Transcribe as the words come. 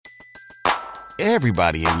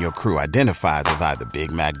Everybody in your crew identifies as either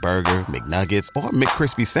Big Mac Burger, McNuggets, or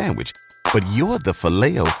McCrispy Sandwich. But you're the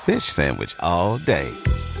Filet-O-Fish Sandwich all day.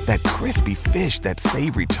 That crispy fish, that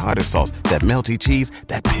savory tartar sauce, that melty cheese,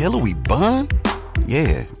 that pillowy bun.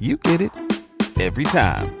 Yeah, you get it. Every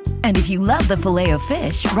time. And if you love the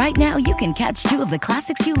Filet-O-Fish, right now you can catch two of the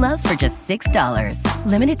classics you love for just $6.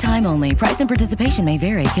 Limited time only. Price and participation may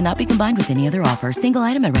vary. Cannot be combined with any other offer. Single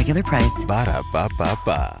item at regular price.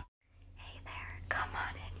 Ba-da-ba-ba-ba. Hey there, come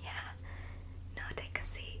on in, yeah. No, take a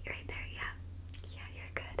seat right there, yeah. Yeah,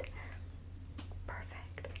 you're good.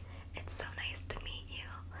 Perfect. It's so nice to meet you.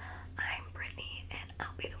 I'm Brittany, and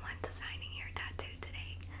I'll be the one designing your tattoo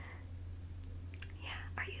today. Yeah,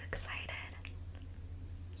 are you excited?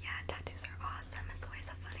 Yeah, tattoos are awesome. It's always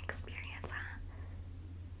a fun experience, huh?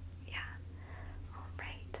 Yeah.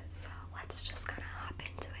 Alright, so let's just kind of hop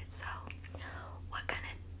into it. So, what kind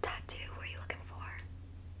of tattoo were you looking for?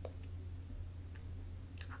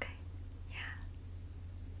 Okay, yeah.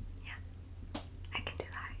 Yeah, I can do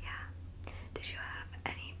that, yeah. Did you have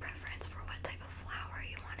any preference for what type of flower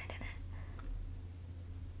you wanted in it?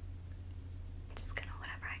 Just gonna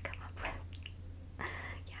whatever I come up with.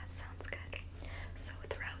 Yeah, sounds good. So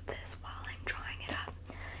throughout this, while I'm drawing it up,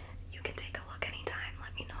 you can take a look anytime.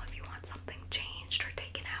 Let me know if you want something changed or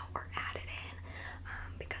taken out or added in,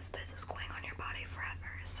 because this is going on your body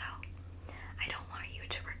forever. So I don't want you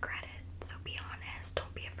to regret it. So be honest.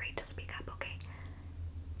 Don't be afraid to speak up, okay?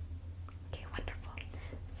 Okay, wonderful.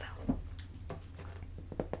 So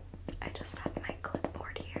I just have my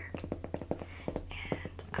clipboard here,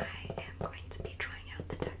 and I am going to be trying out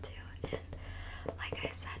the tattoo. And like I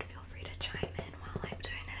said, feel free to chime in while I'm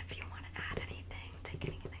doing it if you want to add anything, take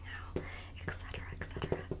anything out, etc.,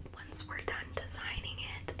 etc. Once we're done designing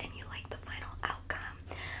it and you like the final outcome,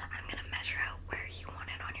 I'm gonna measure out where you want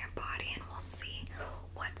it on your body, and we'll see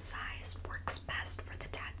what size works best for the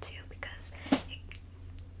tattoo, because it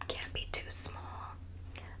can't be too small,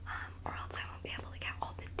 or else I won't be able to get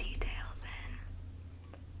all the details in.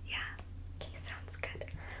 Yeah, okay, sounds good.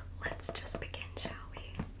 Let's just begin, shall we?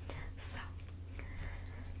 So,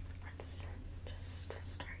 let's just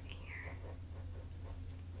start here.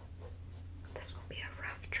 This will be a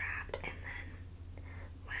rough draft, and then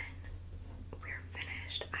when we're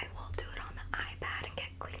finished, I will do it on the iPad and get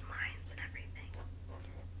clean lines and everything.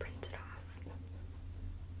 Print it off.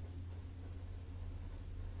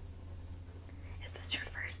 Is this your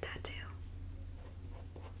first tattoo?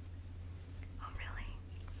 Oh,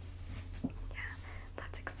 really? Yeah,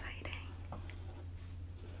 that's exciting.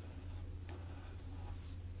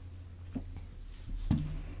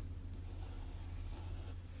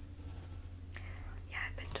 Yeah,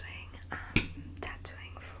 I've been doing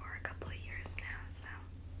tattooing for a couple of years now, so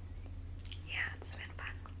yeah, it's been fun.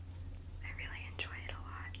 I really enjoy it a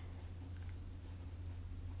lot.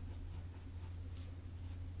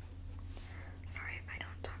 Sorry if I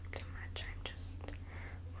don't talk too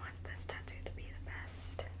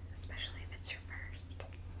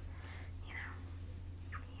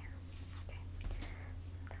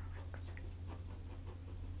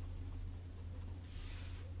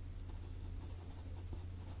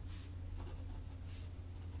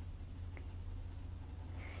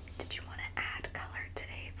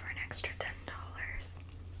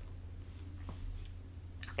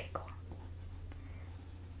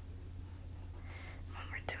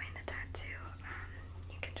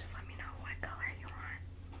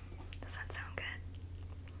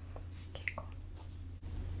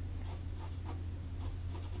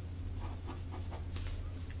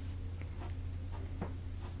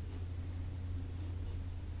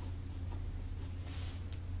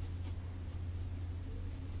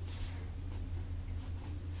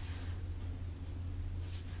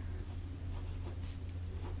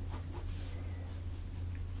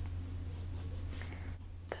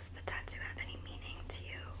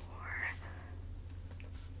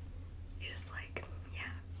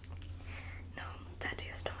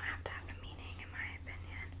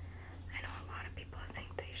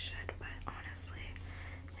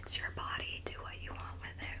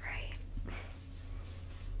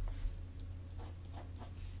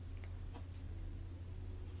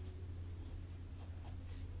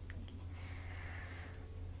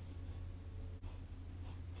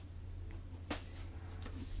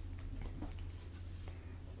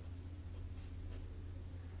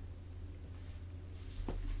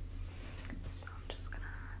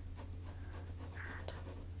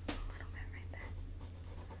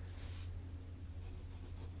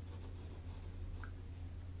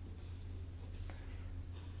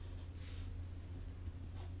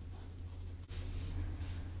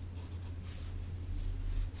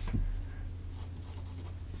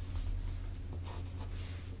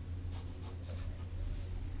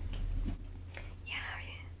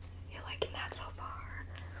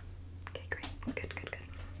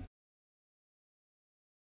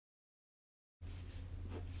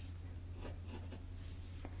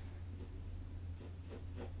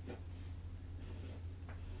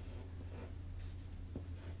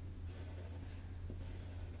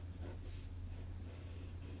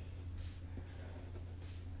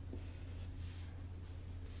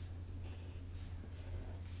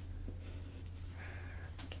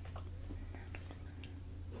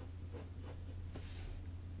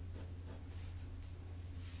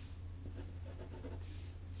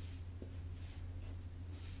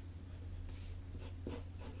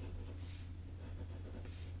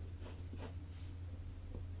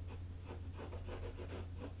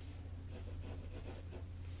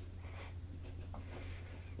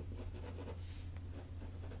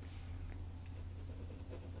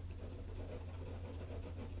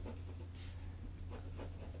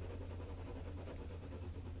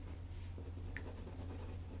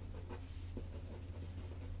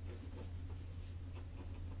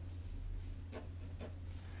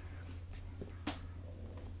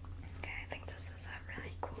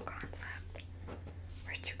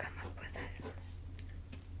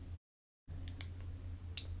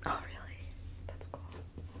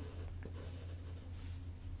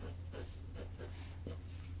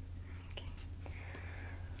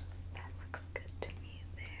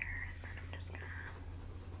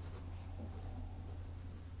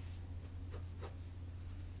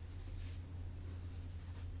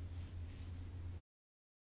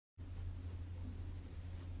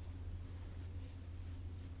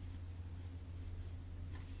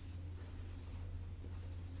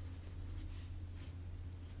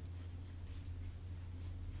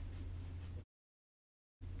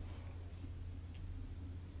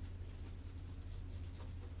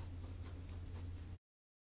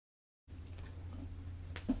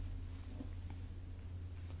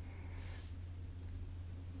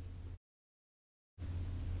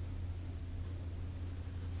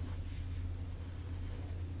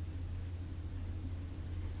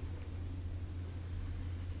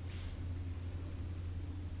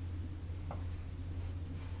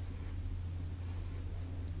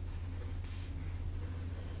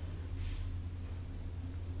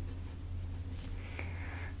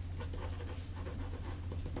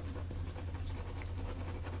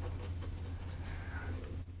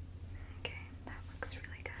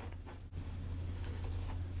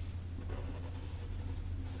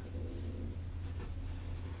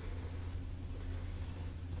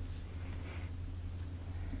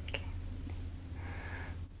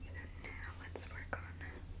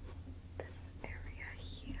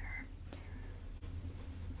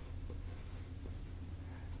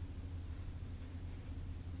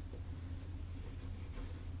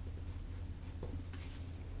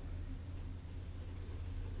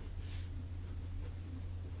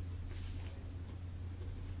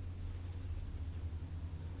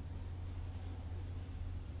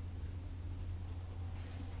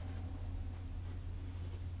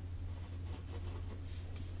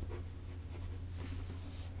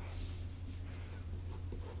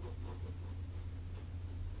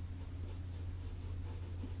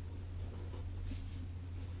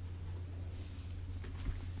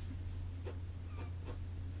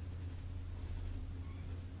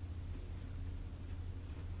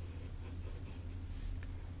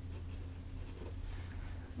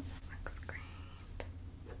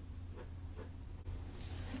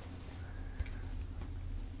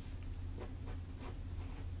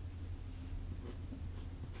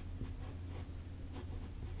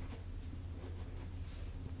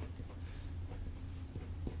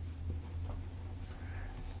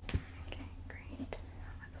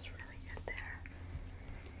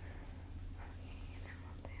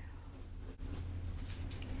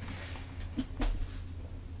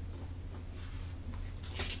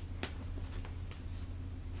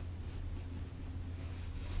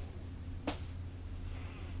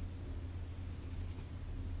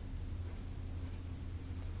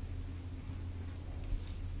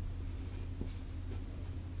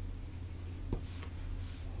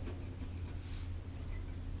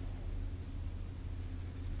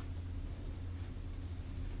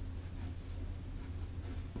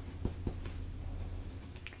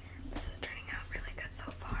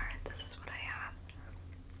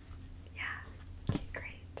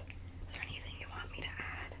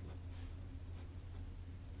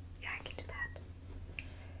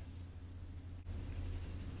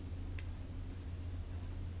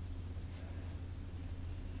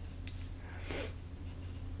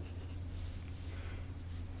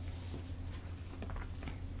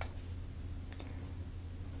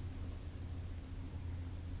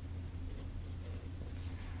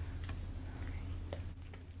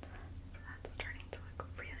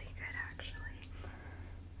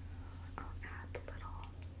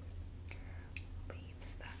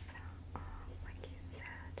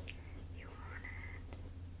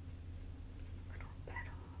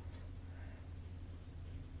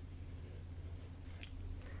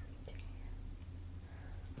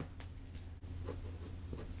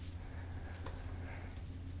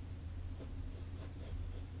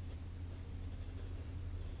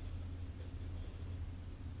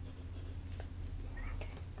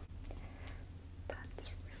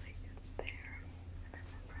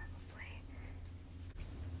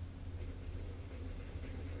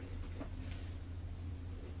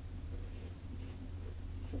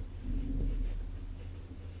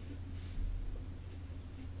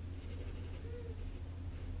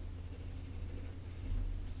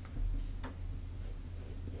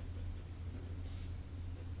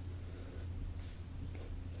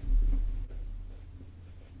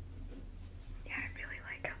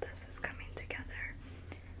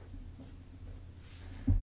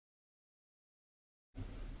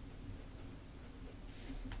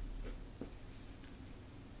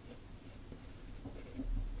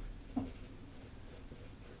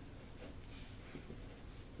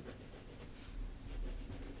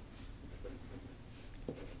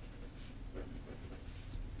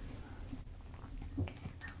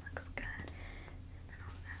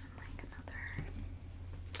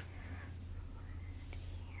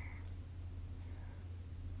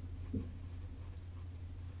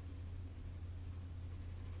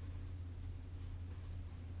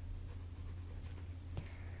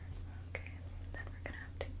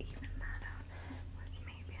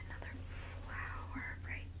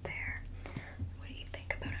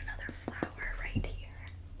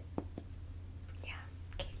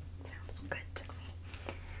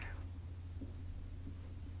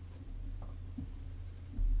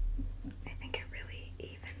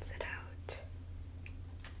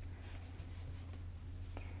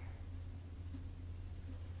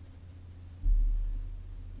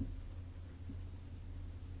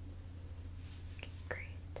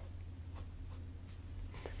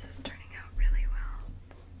This is turning out really well.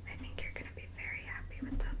 I think you're going to be very happy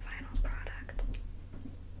with the final product.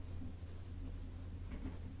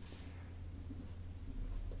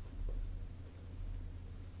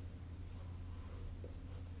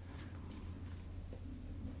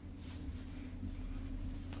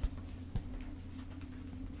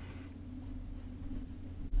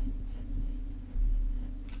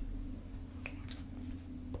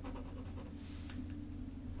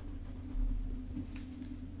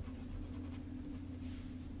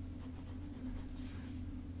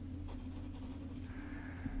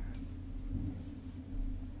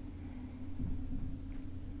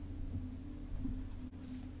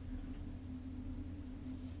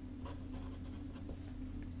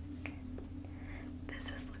 This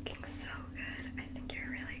is looking so good. I think you're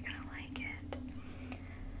really gonna like it.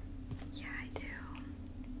 Yeah, I do.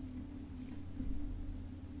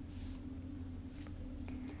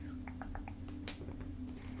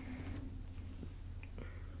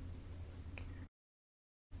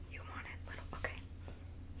 You want it little? Okay.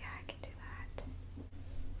 Yeah, I can do that.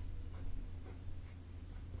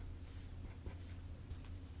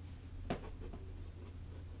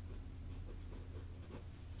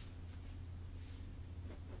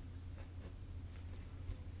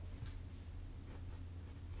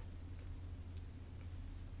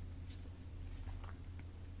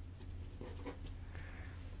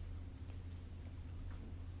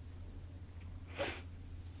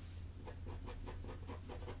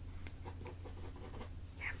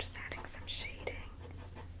 Yeah, I'm just adding some shading.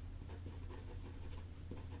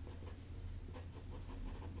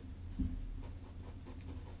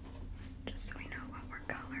 Just so we know what we're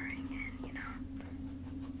coloring in, you know.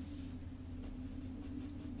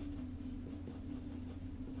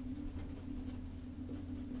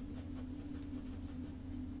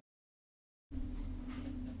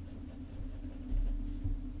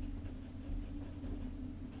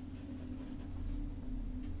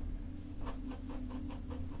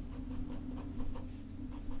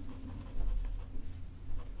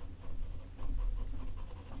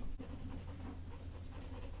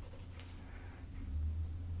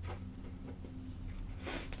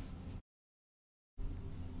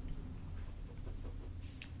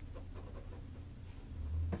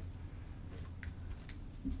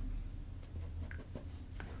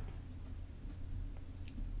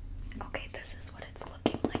 Okay, this is what it's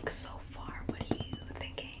looking like so far. What are you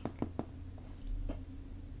thinking?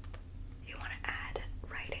 You want to add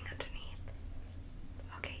writing underneath?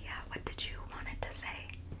 Okay, yeah. What did you want it to say?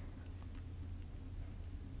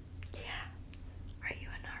 Yeah. Are you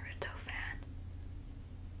a Naruto fan?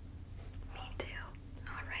 Me too.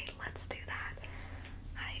 Alright, let's do that.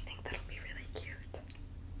 I think that'll be really cute.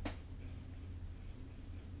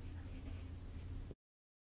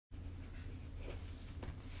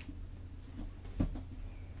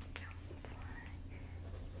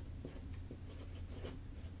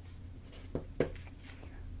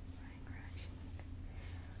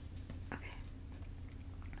 Okay.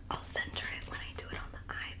 I'll center it when I do it on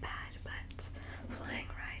the iPad, but flying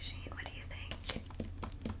Raijin, what do you think?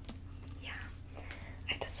 Yeah.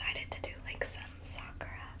 I decided to do like some sakura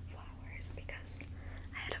flowers because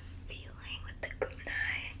I had a feeling with the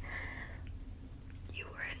kunai you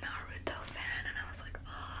were a Naruto fan, and I was like,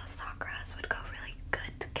 oh, sakuras would go really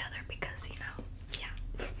good together because, you know,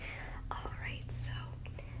 yeah. Alright, so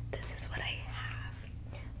this is what I have.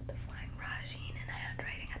 The flying Raijin and the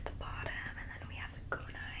handwriting at the bottom, and then we have the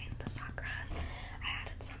kunai and the sakuras. I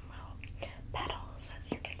added some little petals,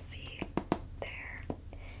 as you can see there.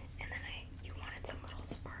 And then you wanted some little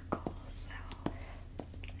sparkles, so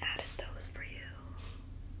added those for you.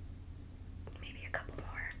 Maybe a couple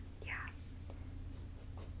more, yeah.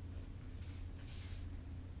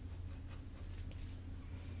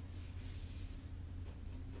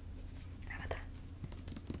 How about that?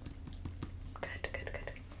 Good, good,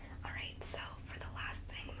 good. Alright, so for the last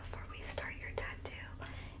thing before we start your tattoo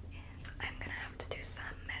is I'm gonna have to do some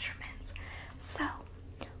measurements. So,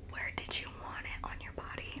 where did you want it on your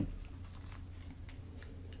body?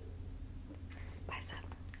 Bicep.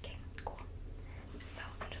 Okay, cool. So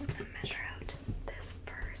I'm just gonna measure out this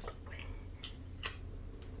first width.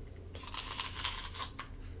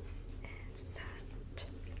 Is that?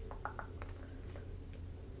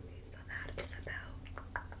 Okay, so that is about.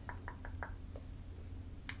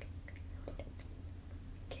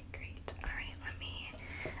 Okay, great. Alright,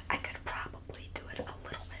 I could probably do it a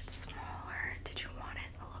little bit smaller. Did you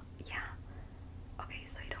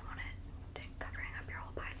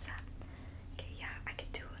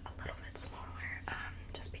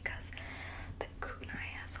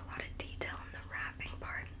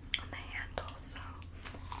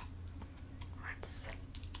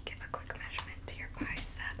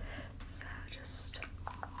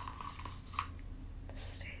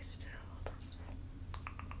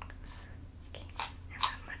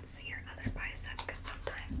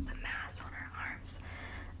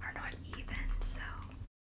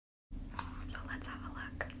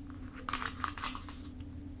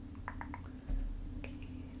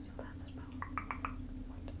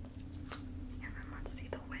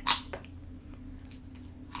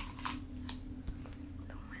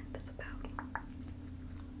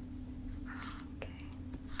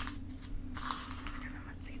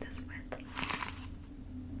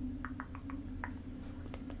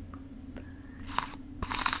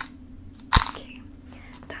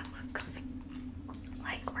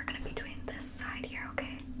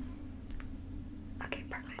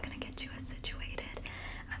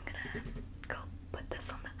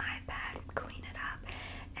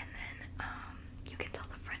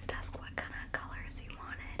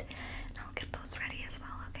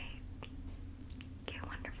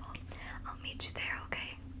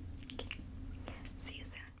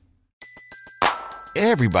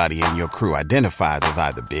Everybody in your crew identifies as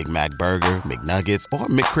either Big Mac Burger, McNuggets, or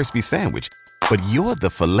McCrispy Sandwich. But you're the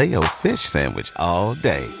Filet-O-Fish Sandwich all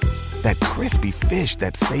day. That crispy fish,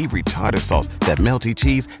 that savory tartar sauce, that melty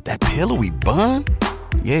cheese, that pillowy bun.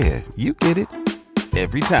 Yeah, you get it.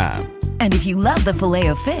 Every time. And if you love the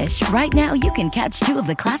Filet-O-Fish, right now you can catch two of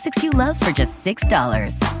the classics you love for just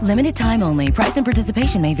 $6. Limited time only. Price and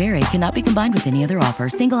participation may vary. Cannot be combined with any other offer.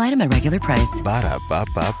 Single item at regular price.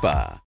 Ba-da-ba-ba-ba.